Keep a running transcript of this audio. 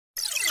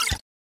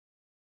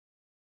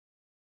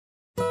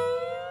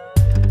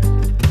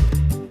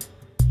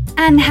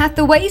Anne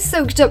Hathaway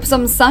soaked up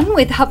some sun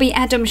with hubby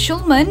Adam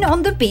Shulman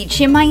on the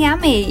beach in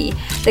Miami.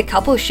 The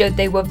couple showed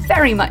they were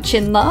very much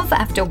in love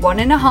after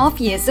 1.5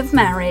 years of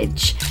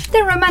marriage.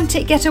 Their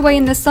romantic getaway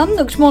in the sun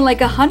looked more like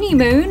a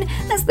honeymoon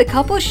as the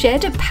couple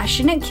shared a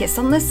passionate kiss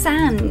on the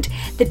sand.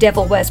 The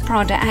Devil Wears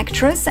Prada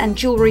actress and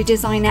jewelry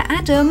designer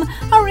Adam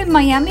are in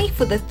Miami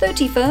for the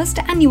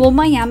 31st annual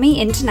Miami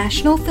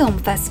International Film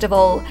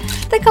Festival.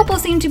 The couple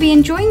seemed to be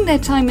enjoying their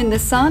time in the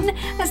sun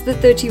as the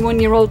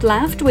 31-year-old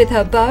laughed with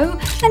her beau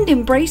and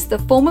embraced the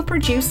former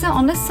producer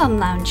on a sun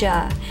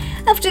lounger.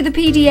 After the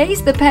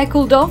PDAs, the pair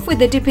cooled off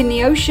with a dip in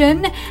the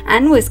ocean.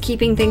 Anne was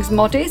keeping things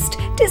modest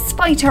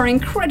despite her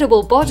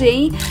incredible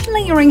body,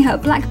 layering her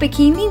black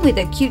bikini with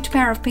a cute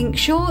pair of pink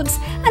shorts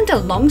and a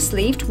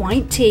long-sleeved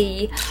white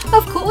tee.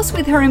 Of course,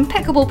 with her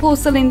impeccable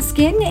porcelain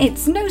skin,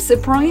 it's no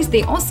surprise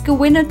the Oscar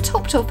winner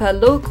topped off her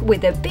look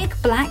with a big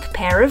black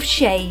pair of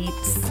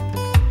shades.